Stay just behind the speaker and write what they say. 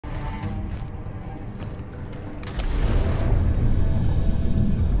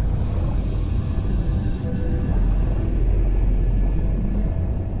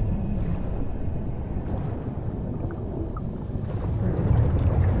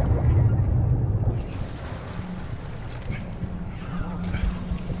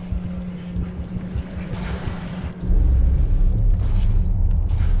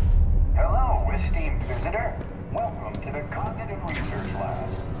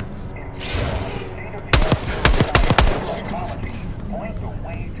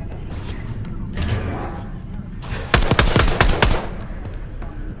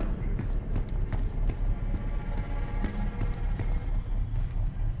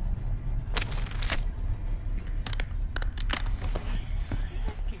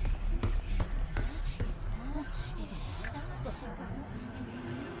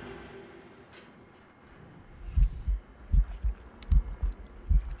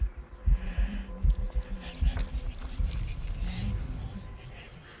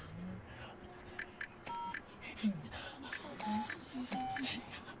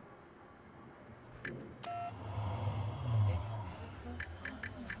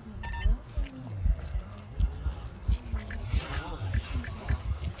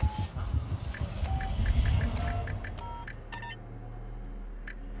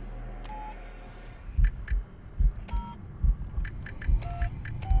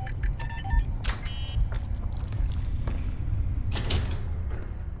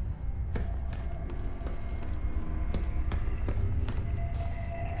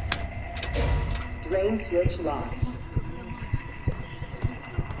Drain switch locked.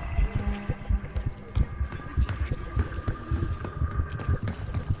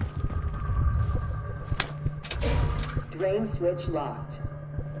 Drain switch locked.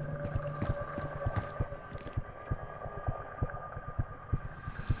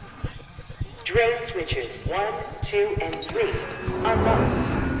 Drain switches 1, 2, and 3 unlocked.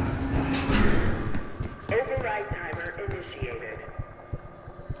 Override timer initiated.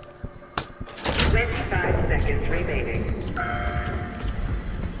 25 seconds remaining.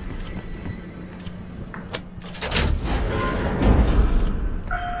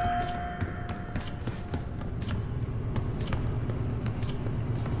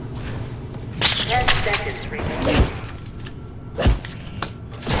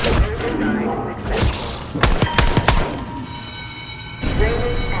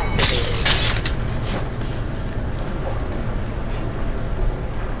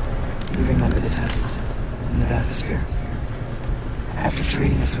 Moving on to the tests in the bathysphere. After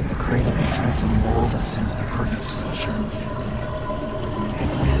treating us with the cradle, they tried to mold us into the perfect soldier. They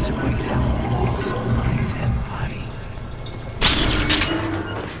planned to break down the walls of mind and body.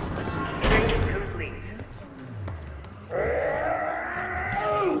 Training complete.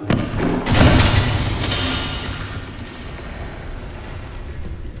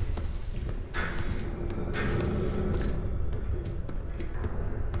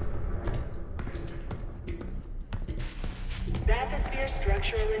 Bathysphere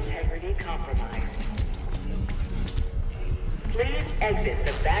structural integrity compromised. Please exit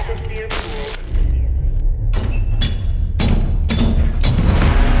the bathysphere pool.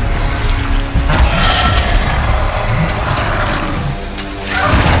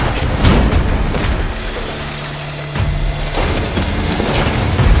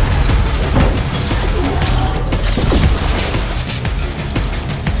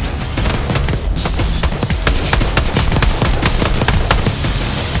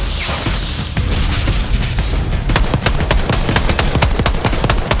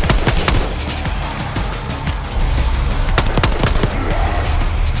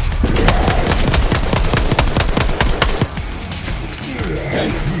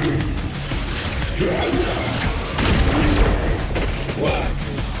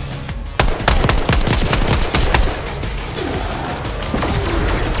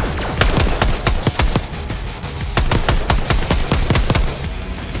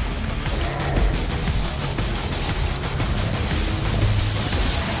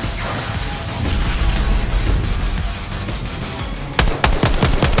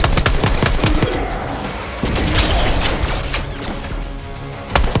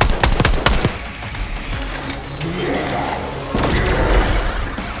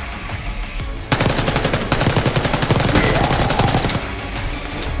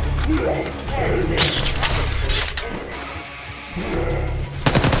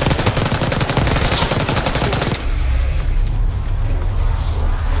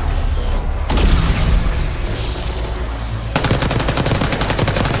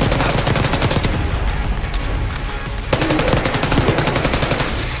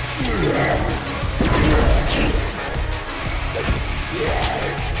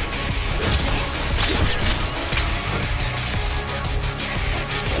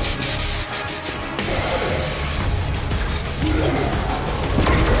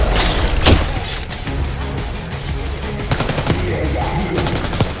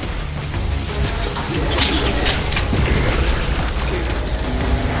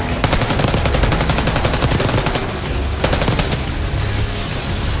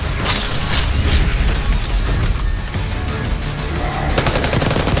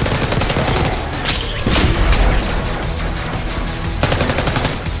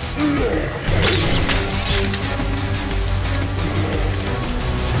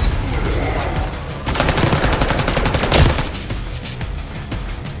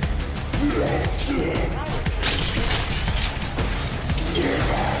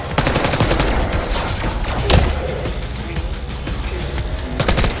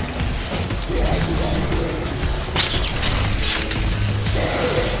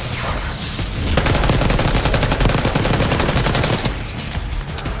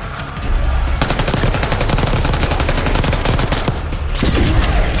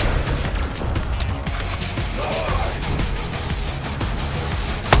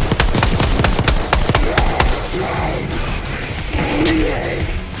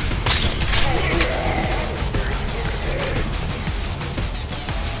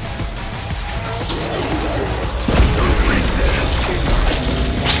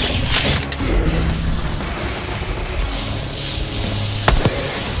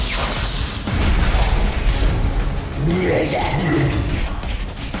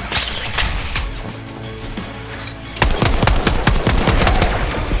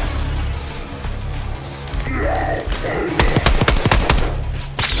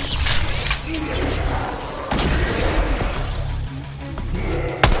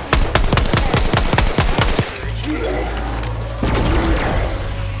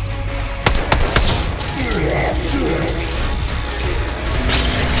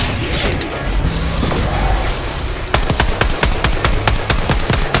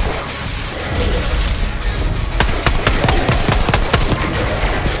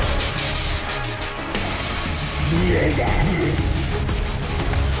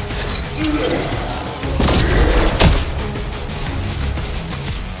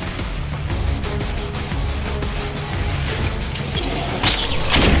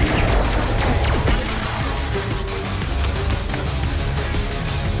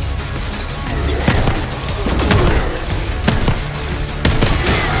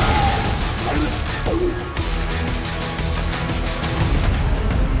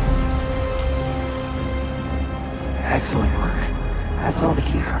 Excellent work. That's all the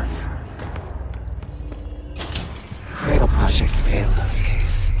keycards. The Cradle Project failed this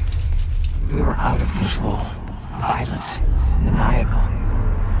case. We were out of control, violent, maniacal,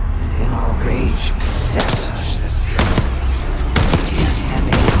 and in our rage, we sabotaged this facility.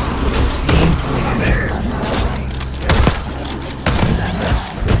 Contaminated with the same poison that runs in our veins.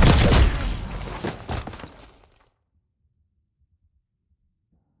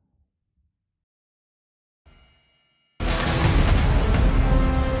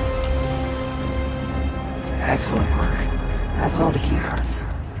 Excellent work. That's all the keycards.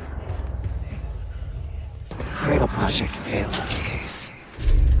 The Cradle Project failed this case.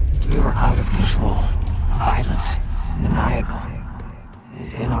 We were out of control, violent, maniacal,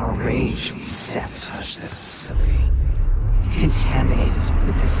 and in our rage, we sabotaged this facility. Contaminated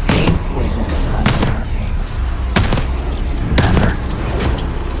with the same poison that runs in our veins. Remember?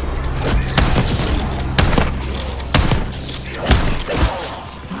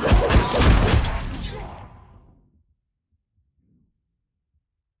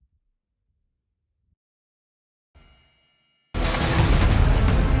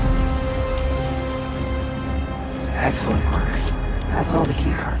 Excellent work. That's all the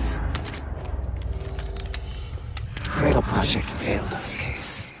keycards. The Cradle Project failed this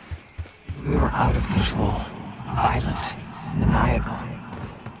case. We were out of control, violent, maniacal,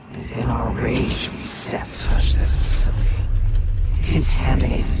 and in our rage, we sabotaged this facility.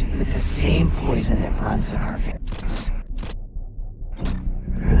 Contaminated with the same poison that runs in our veins.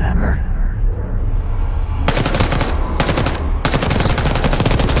 Remember?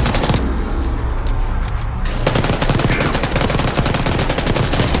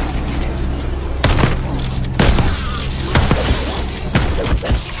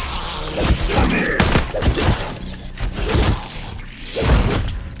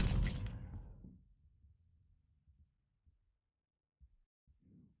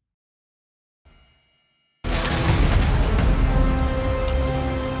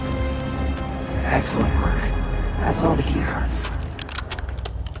 Excellent work. That's all the keycards.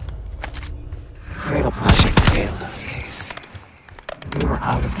 The Cradle Project failed this case. We were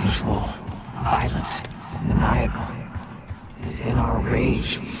out of control, violent, maniacal, and in our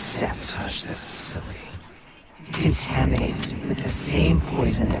rage, we sabotaged this facility. Contaminated with the same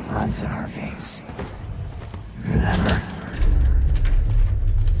poison that runs in our veins. Remember?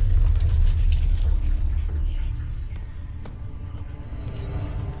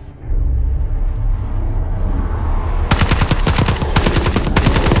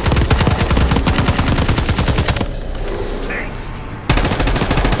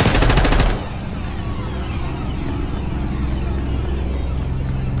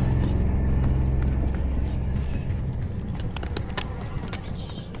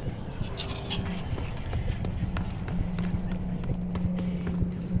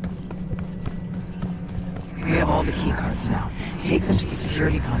 We have all the keycards now. Take them to the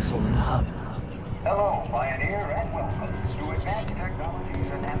security console in the hub. Hello, Pioneer, and welcome to Advanced Technologies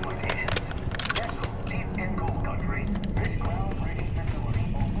and Applications. Yes, deep in gold country, this groundbreaking facility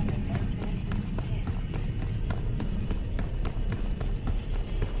opened in 19...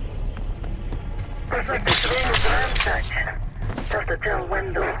 Looks like the train is on touch. Just a tell when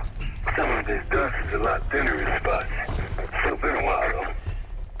though. Some of this dust is a lot thinner in spots. Still been a while though.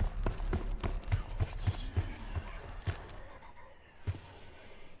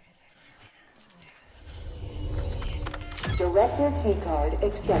 Director keycard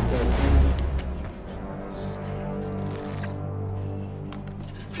accepted.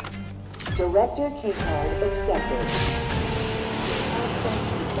 Director keycard accepted. Access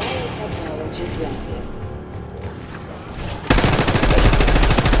to biotechnology granted.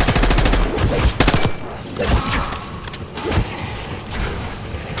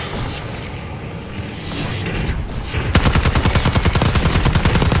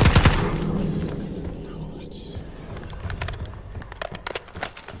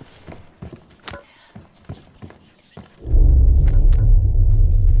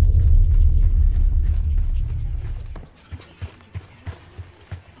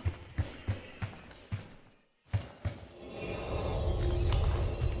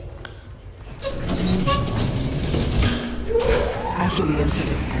 After the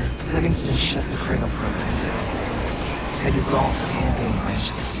incident here, Livingston shut the Cradle program down. I dissolved the campaign branch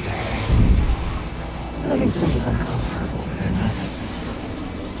of the CIA. Livingston was uncomfortable with their methods.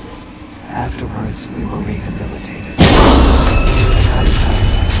 Afterwards, we were rehabilitated. How to tell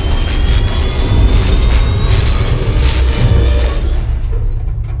you?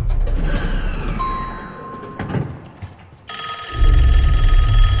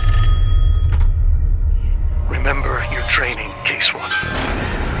 Remember, you're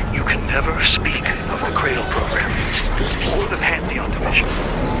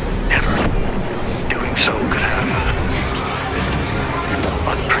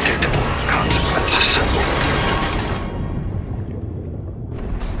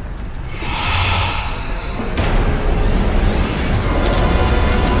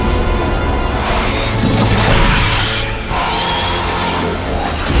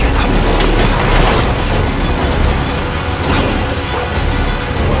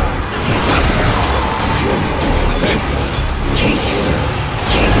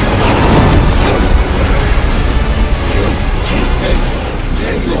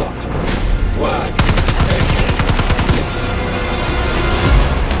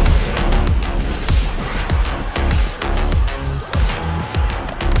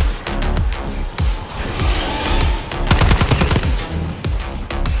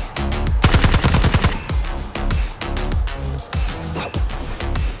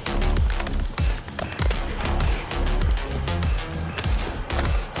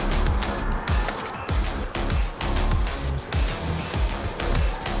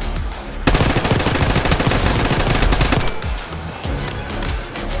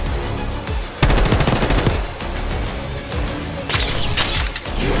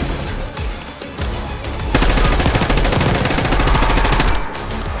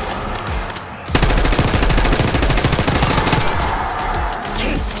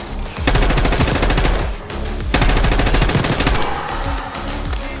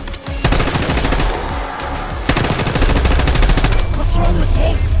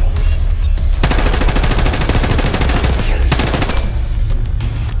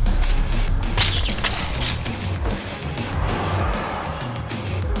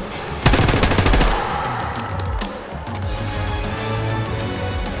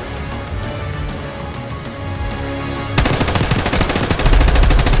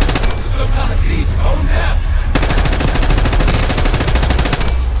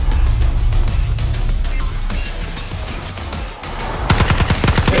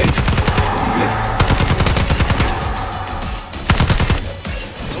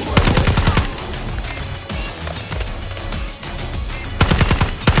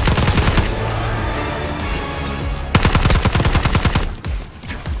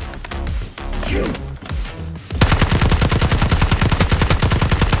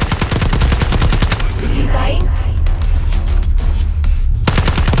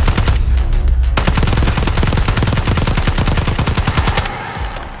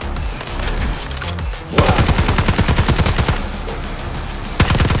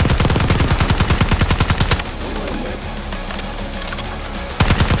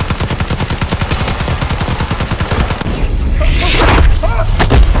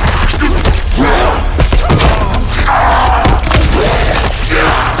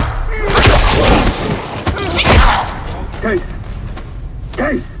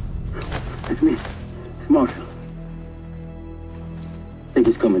It's me. It's Marshall. I think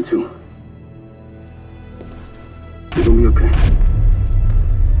he's coming too. You're gonna be okay.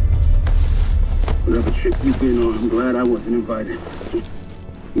 Whatever trip you've been on, I'm glad I wasn't invited.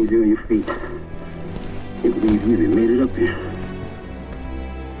 Easy on your feet. Can't believe you even made it up here.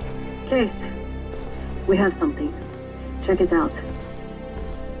 Case, we have something. Check it out.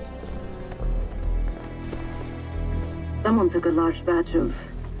 Someone took a large batch of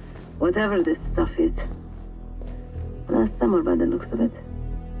whatever this stuff is. Last summer by the looks of it.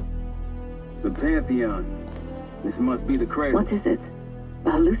 The Pantheon. This must be the cradle. What is it? A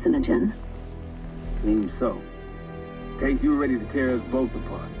hallucinogen? Seems so. Case, you were ready to tear us both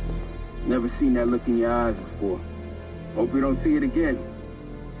apart. Never seen that look in your eyes before. Hope we don't see it again.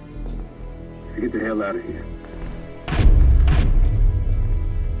 Let's get the hell out of here.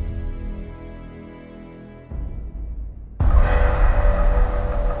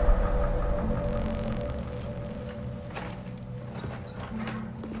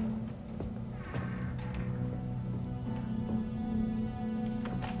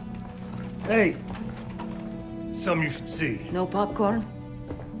 Hey! Something you should see. No popcorn?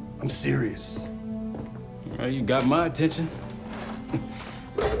 I'm serious. Well, you got my attention.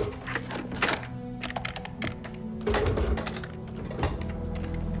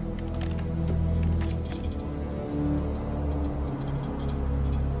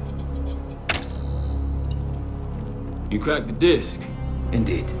 You cracked the disc.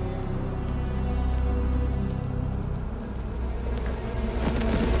 Indeed.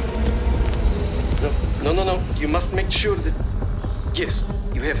 No. You must make sure that... Yes,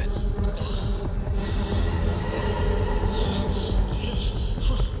 you have it.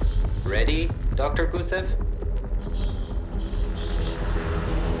 Ready, Dr. Gusev?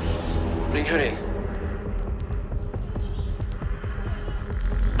 Bring her in.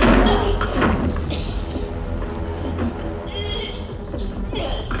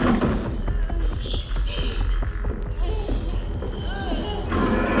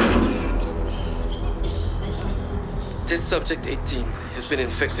 Test subject 18 has been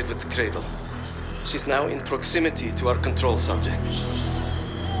infected with the cradle. She's now in proximity to our control subject.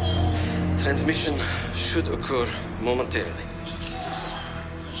 Transmission should occur momentarily.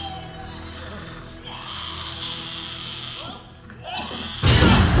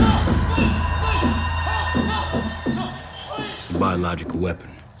 It's a biological weapon.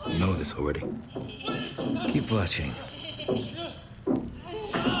 You know this already. Keep watching.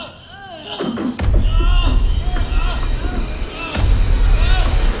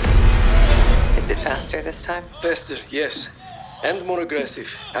 Is it faster this time? Faster, yes. And more aggressive,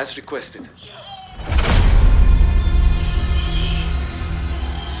 as requested.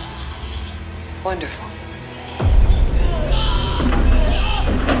 Wonderful.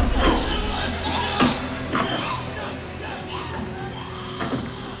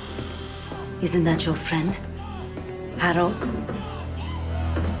 Isn't that your friend? Harrow?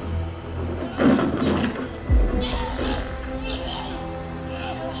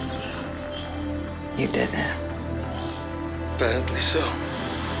 You did it. Apparently so.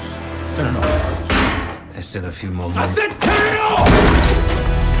 Turn it off. There's still a few more minutes. I said turn it off!